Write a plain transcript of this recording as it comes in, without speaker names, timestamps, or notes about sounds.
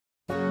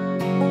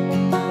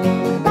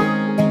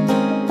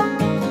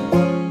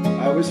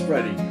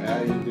fretting.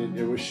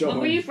 It was showing.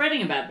 What were you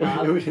fretting about,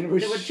 Bob? There were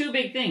two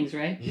big things,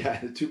 right? Yeah,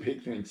 the two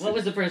big things. What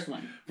was the first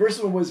one?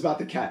 First one was about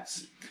the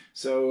cats.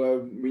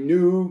 So we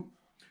knew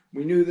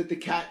that the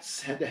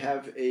cats had to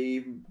have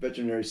a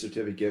veterinary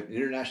certificate, an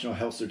international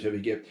health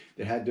certificate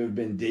that had to have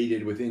been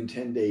dated within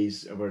 10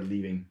 days of our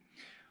leaving.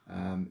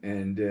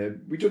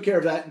 And we took care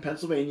of that in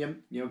Pennsylvania.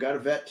 Got a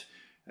vet.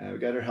 We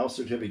got our health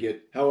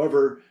certificate.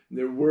 However,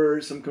 there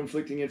were some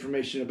conflicting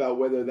information about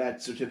whether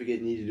that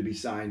certificate needed to be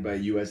signed by a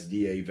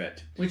USDA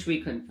vet. Which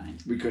we couldn't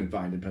find. We couldn't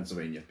find in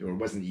Pennsylvania, or it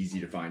wasn't easy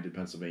to find in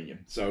Pennsylvania.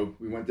 So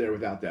we went there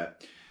without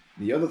that.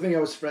 The other thing I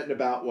was fretting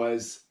about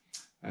was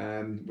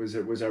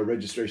our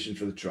registration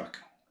for the truck.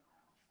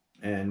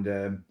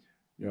 And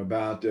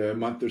about a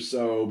month or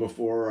so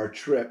before our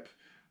trip,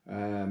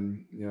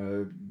 Gavin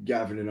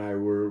and I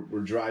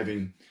were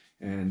driving,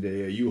 and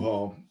a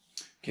U-Haul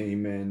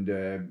came and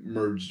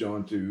merged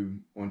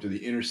onto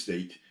the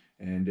interstate,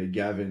 and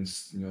Gavin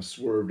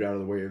swerved out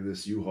of the way of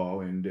this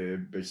U-Haul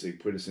and basically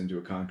put us into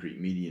a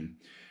concrete median,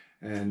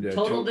 and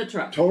totaled the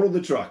truck. Totaled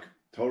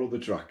the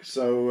truck.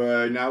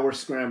 So now we're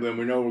scrambling.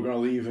 We know we're going to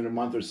leave in a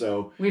month or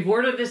so. We've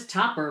ordered this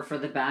topper for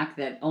the back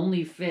that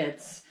only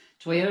fits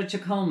Toyota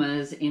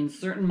Tacomas in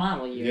certain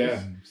model years.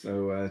 Yeah,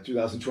 so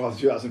 2012,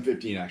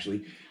 2015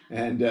 actually.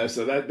 And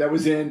so that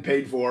was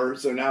paid for.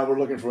 So now we're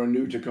looking for a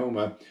new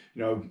Tacoma,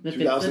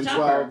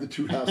 2012 to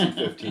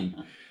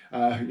 2015.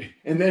 And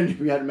then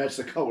we had to match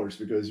the colors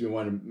because you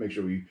want to make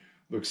sure we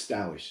look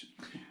stylish.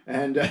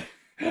 And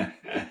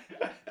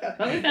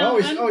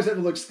always have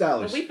to look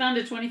stylish. But we found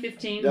a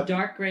 2015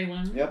 dark gray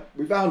one. Yep,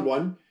 we found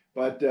one.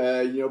 But,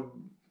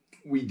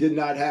 we did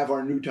not have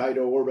our new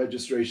title or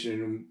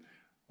registration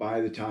by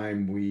the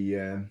time we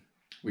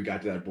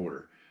got to that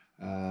border.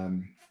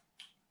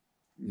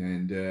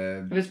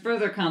 It was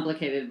further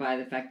complicated by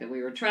the fact that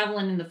we were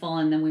traveling in the fall,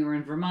 and then we were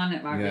in Vermont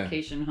at our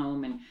vacation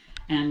home,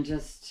 and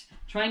just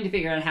trying to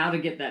figure out how to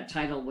get that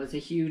title was a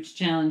huge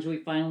challenge. We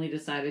finally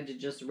decided to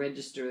just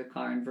register the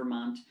car in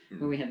Vermont,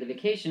 where we had the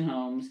vacation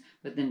homes,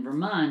 but then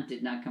Vermont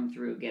did not come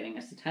through getting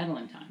us the title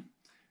in time.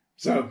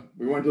 So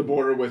we went to the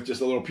border with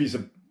just a little piece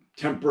of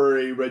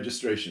temporary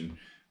registration.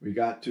 We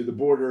got to the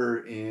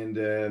border, and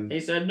they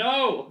said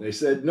no. They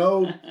said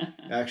no.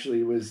 Actually,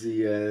 it was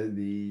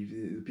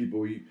the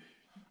people.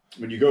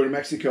 When you go to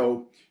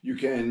Mexico, you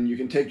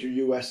can take your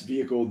U.S.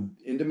 vehicle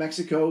into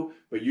Mexico,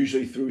 but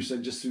usually through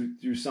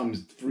some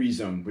free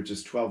zone, which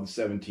is 12 to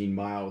 17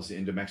 miles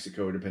into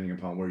Mexico, depending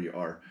upon where you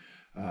are.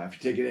 If you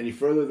take it any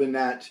further than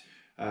that,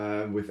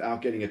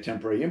 without getting a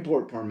temporary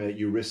import permit,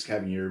 you risk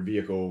having your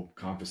vehicle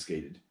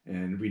confiscated,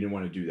 and we didn't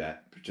want to do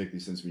that, particularly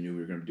since we knew we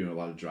were going to be doing a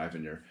lot of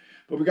driving there.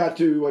 But we got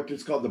to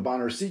what's called the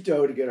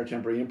Bonorcito to get our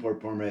temporary import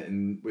permit,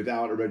 and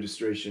without a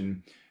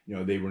registration,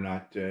 they were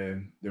not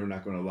going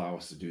to allow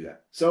us to do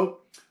that. So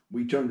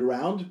we turned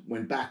around,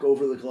 went back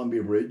over the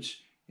Columbia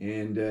Bridge,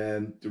 and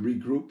to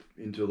regroup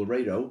into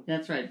Laredo.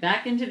 That's right,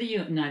 back into the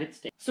United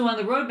States. So on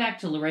the road back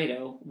to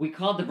Laredo, we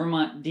called the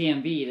Vermont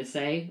DMV to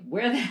say,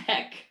 where the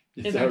heck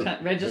is our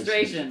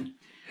registration?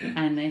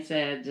 And they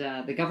said,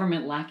 the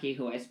government lackey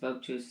who I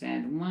spoke to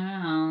said,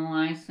 well,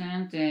 I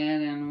sent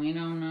it, and we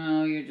don't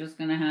know, you're just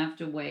going to have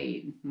to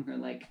wait. And we're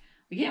like,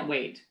 we can't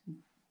wait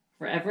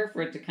forever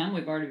for it to come.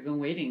 We've already been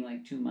waiting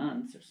like 2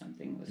 months or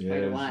something. It was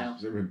quite a while.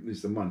 At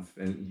least a month.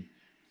 And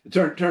it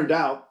turned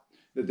out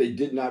that they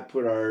did not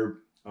put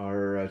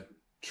our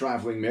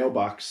traveling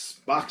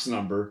mailbox box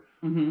number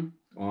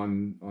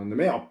on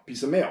the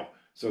piece of mail.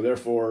 So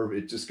therefore,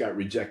 it just got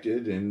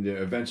rejected and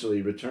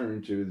eventually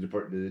returned to the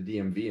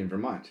DMV in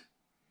Vermont.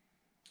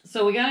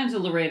 So we got into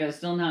Laredo,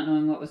 still not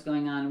knowing what was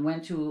going on,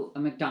 went to a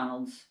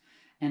McDonald's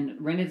and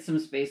rented some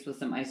space with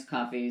some iced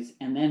coffees.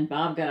 And then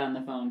Bob got on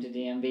the phone to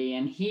DMV,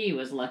 and he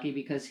was lucky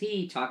because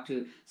he talked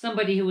to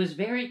somebody who was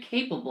very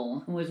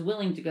capable, who was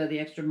willing to go the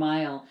extra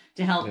mile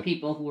to help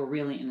people who were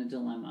really in a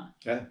dilemma.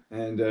 Yeah,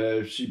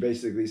 and she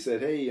basically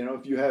said, hey,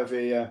 if you have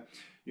a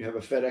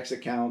FedEx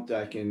account,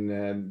 I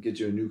can get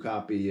you a new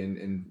copy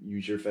and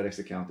use your FedEx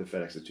account to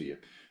FedEx it to you.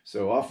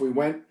 So off we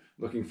went,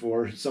 looking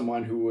for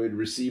someone who would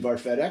receive our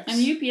FedEx. And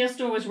the UPS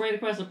store was right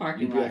across the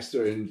parking lot. UPS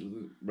store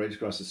right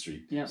across the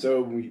street. Yep.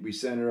 So we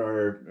sent her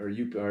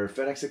our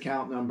FedEx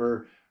account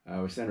number.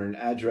 We sent her an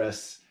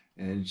address,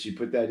 and she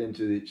put that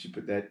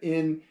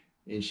in,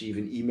 and she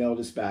even emailed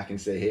us back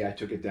and said, hey, I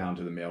took it down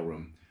to the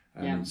mailroom.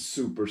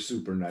 Super,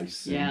 super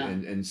nice,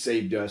 and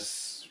saved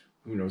us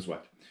who knows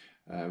what.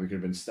 We could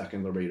have been stuck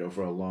in Laredo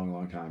for a long,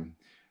 long time.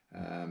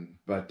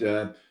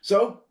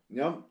 So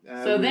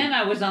then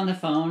I was on the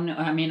phone.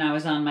 I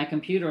was on my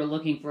computer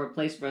looking for a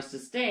place for us to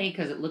stay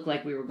because it looked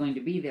like we were going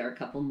to be there a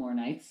couple more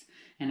nights.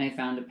 And I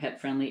found a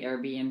pet-friendly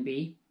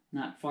Airbnb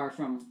not far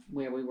from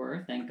where we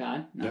were, thank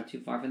God, not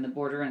too far from the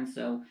border. And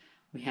so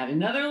we had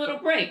another little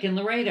break in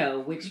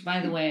Laredo, which, by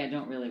the way, I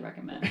don't really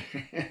recommend.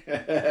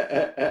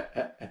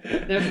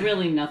 There's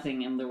really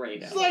nothing in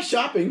Laredo. There's a lot of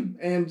shopping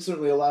and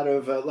certainly a lot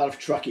of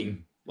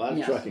trucking. A lot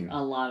of trucking.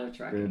 A lot of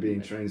trucking.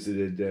 Being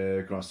transited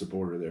across the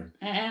border there.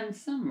 And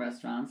some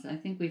restaurants. I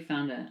think we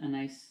found a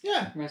nice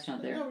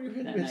restaurant there.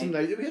 We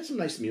had some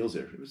nice meals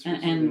there. It was really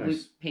nice. We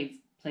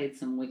paid played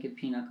some Wicked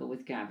Pinochle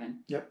with Gavin.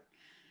 Yep.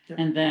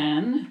 And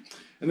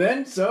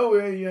then so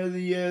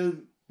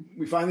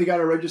we finally got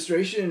our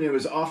registration, and it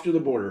was off to the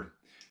border.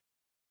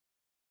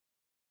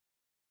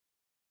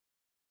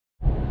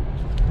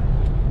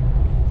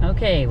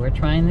 Okay, we're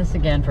trying this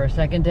again for a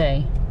second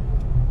day.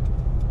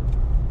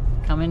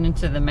 Coming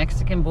into the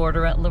Mexican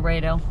border at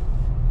Laredo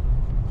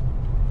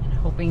and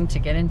hoping to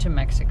get into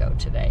Mexico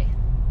today.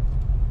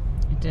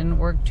 It didn't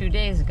work 2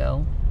 days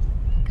ago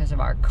because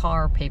of our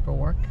car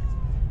paperwork,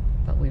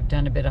 but we've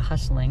done a bit of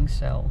hustling,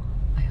 so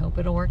I hope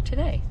it'll work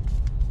today.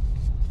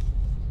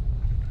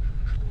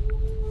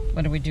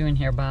 What are we doing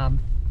here, Bob?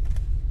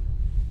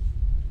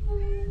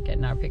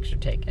 Getting our picture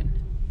taken.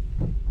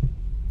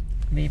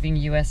 Leaving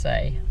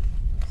USA.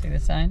 See the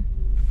sign?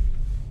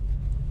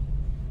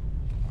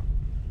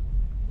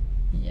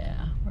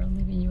 Yeah, we're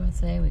leaving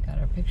USA. We got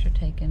our picture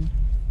taken.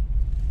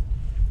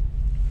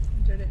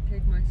 Did it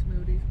take my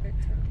smoothies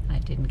picture? I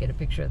didn't get a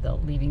picture of the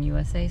leaving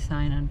USA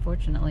sign,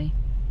 unfortunately.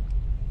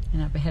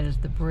 And up ahead is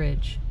the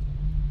bridge.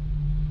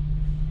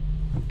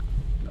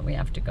 But we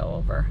have to go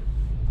over.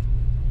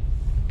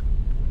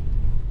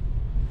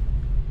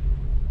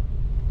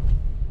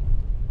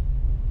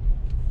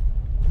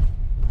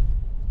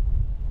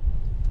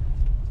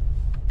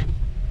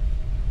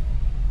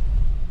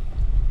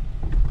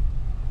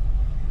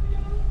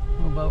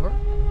 Move over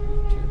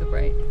to the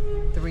right.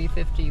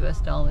 $3.50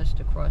 US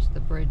to cross the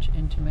bridge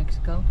into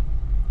Mexico.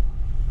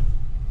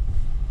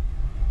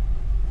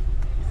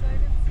 Excited,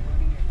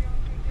 Smoothy, if you're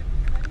in a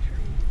different country.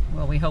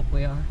 Well, we hope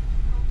we are. Hope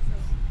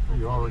so.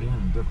 You're already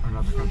in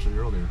another country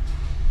earlier,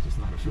 just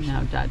not officially.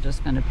 Now Dad's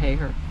just going to pay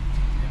her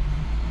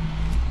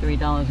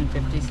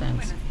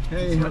 $3.50.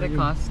 Hey, That's how what are it you?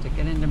 costs to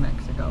get into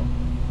Mexico.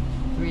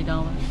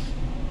 $3.50.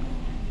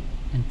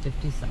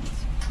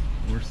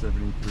 We're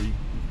 73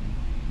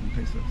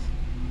 pesos.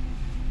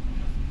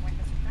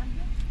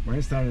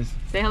 Buenas tardes.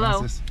 Say hello.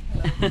 Gracias.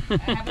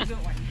 Have a good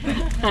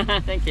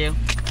one. Thank you.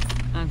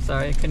 I'm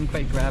sorry, I couldn't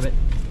quite grab it.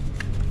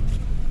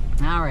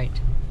 All right.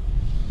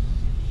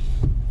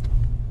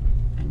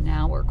 And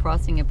now we're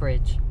crossing a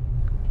bridge.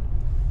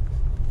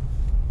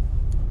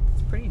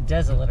 It's pretty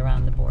desolate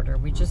around the border.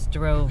 We just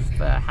drove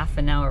half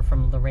an hour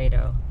from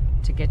Laredo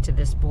to get to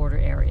this border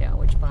area,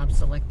 which Bob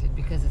selected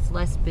because it's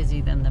less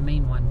busy than the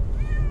main one.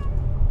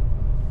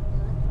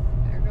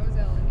 There goes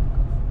Ellie.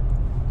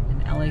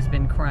 And Ellie's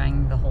been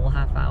crying the whole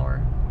half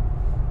hour.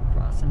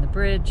 Crossing the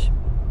bridge,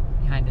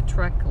 behind a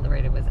truck.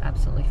 Laredo was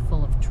absolutely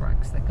full of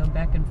trucks that go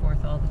back and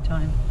forth all the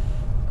time.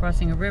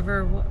 Crossing a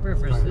river. What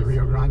river is By the this?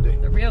 Rio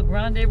Grande. The Rio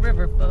Grande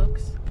River,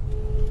 folks.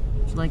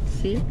 Would you like to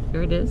see it?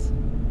 Here it is.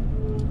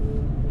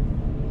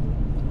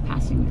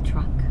 Passing the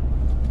truck.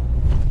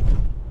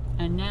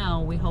 And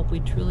now we hope we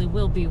truly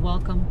will be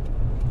welcome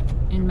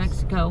in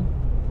Mexico.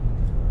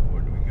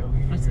 Where do we go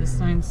here? As this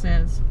sign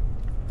says.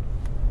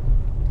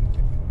 Back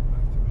through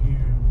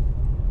here.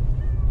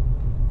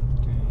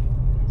 Okay,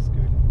 that's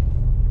good.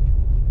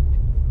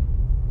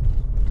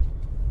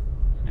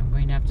 And I'm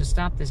going to have to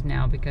stop this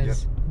now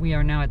because we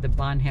are now at the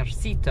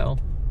Banjercito,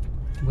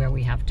 where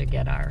we have to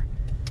get our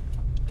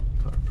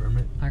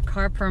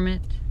car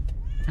permit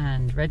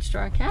and register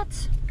our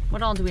cats.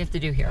 What all do we have to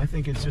do I here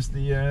think it's just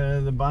the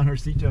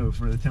Banjercito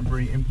for the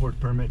temporary import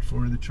permit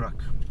for the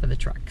truck. for the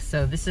truck?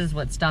 So this is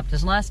what stopped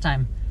us last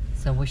time.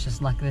 So wish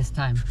us luck this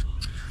time.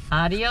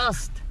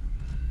 Adios.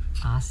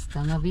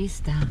 Hasta la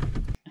vista.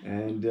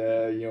 And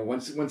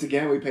once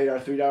again, we paid our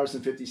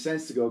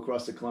 $3.50 to go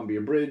across the Columbia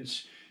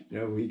Bridge.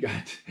 We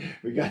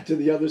got to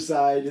the other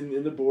side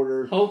in the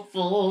border.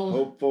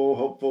 Hopeful.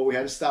 We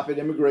had to stop at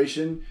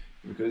immigration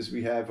because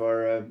we have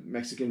our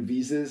Mexican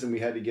visas, and we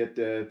had to get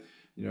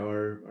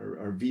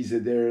our visa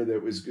there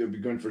that was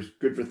good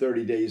for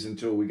 30 days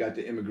until we got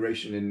to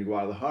immigration in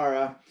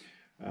Guadalajara,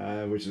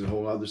 which is a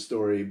whole other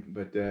story.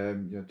 But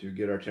to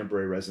get our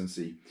temporary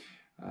residency.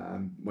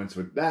 Once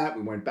with that,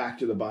 we went back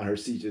to the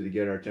Banjercito to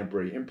get our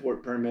temporary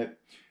import permit.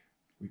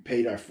 We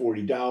paid our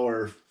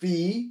 $40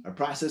 fee, our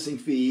processing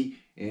fee,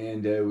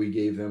 and we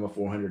gave them a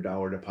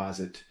 $400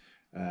 deposit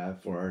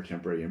for our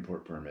temporary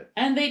import permit.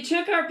 And they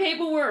took our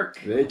paperwork.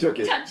 They took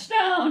it.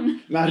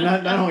 Touchdown.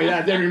 Not only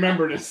that, they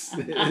remembered us.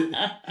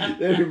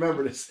 They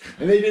remembered us,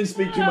 and they didn't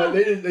speak too much.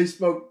 They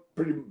spoke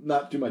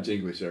not too much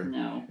English there.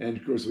 No. And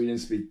of course, we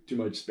didn't speak too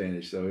much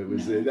Spanish, so it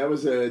was No. that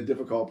was a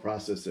difficult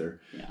process there.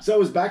 Yeah. So I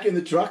was back in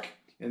the truck.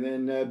 And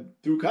then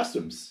through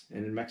customs.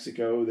 And in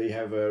Mexico, they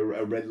have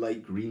a red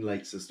light, green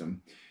light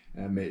system.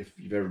 If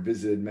you've ever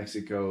visited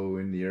Mexico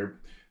and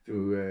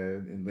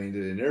and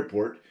landed at an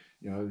airport,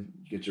 you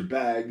get your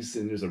bags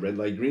and there's a red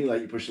light, green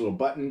light. You push a little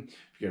button.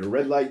 If you get a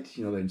red light,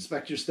 they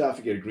inspect your stuff.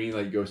 You get a green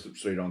light, goes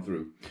straight on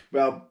through.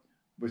 Well,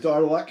 with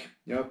our luck,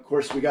 of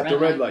course, we got the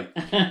red light.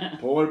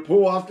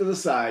 Pull off to the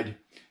side.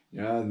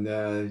 And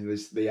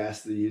they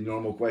ask the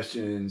normal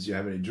questions. Do you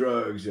have any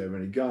drugs? Do you have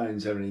any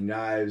guns? Do you have any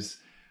knives?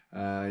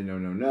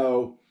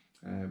 No.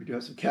 We do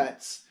have some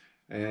cats,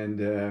 and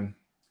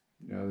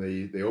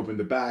they open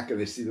the back and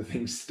they see the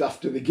thing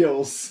stuffed to the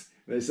gills.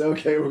 They say,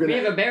 "Okay, we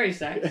have a berry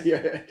sax.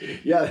 yeah,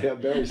 they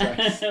have berry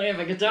sacks. We have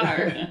a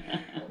guitar.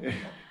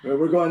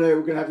 we're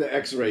gonna have to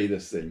X-ray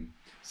this thing.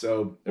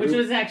 So which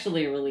was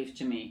actually a relief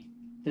to me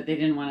that they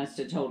didn't want us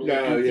to totally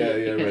empty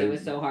it because it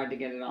was so hard to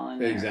get it all in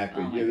there.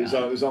 Exactly.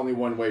 Oh There's only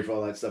one way for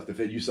all that stuff to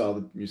fit. You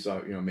saw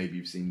maybe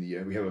you've seen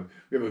the we have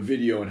a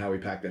video on how we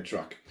packed that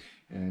truck,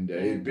 and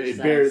it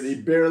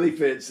barely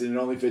fits, and it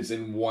only fits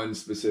in one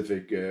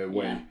specific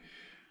way.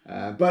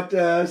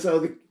 Yeah. So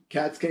the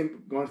cats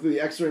came going through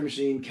the X-ray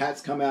machine.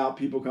 Cats come out.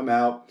 People come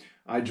out.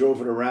 I drove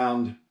it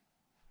around,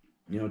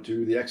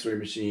 to the X-ray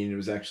machine. It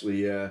was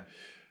actually a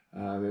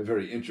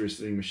very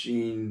interesting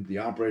machine. The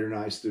operator and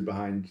I stood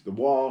behind the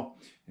wall,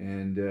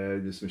 and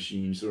this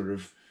machine sort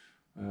of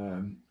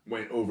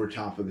went over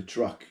top of the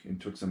truck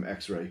and took some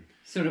X-ray.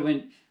 Sort of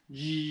went.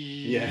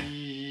 Yeah.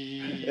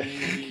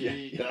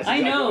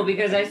 I know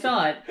because I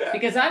saw it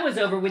because I was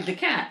over with the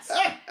cats,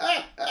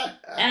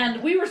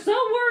 and we were so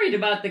worried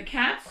about the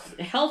cats'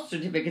 health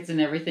certificates and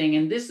everything.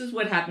 And this is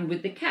what happened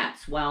with the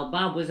cats. While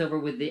Bob was over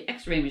with the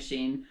X-ray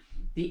machine,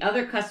 the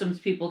other customs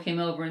people came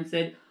over and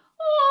said,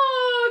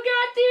 "Oh,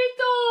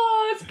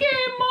 gatitos, que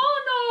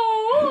mono,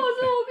 oh,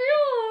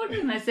 so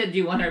cute." And I said, "Do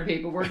you want our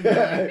paperwork?" And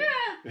they're like,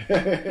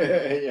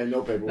 "Yeah." Yeah,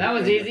 no paperwork. That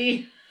was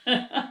easy.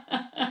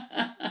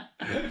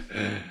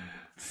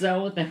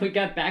 So then we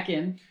got back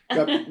in.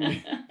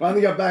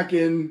 Finally got back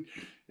in,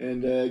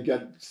 and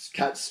got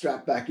cats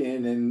strapped back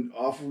in, and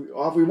off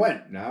we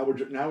went. Now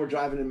we're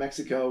driving to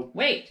Mexico.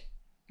 Wait.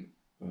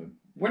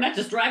 We're not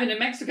just driving to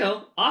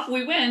Mexico. Off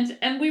we went,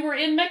 and we were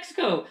in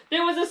Mexico.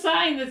 There was a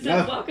sign that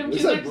said, "Welcome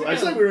to Mexico." I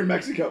said we were in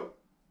Mexico.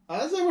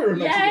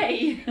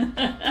 Yay!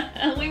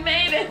 We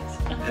made it.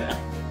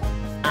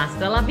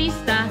 Hasta la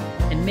vista,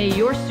 and may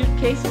your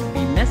suitcases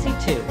be messy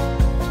too.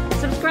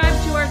 Subscribe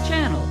to our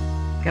channel.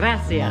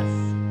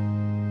 Gracias.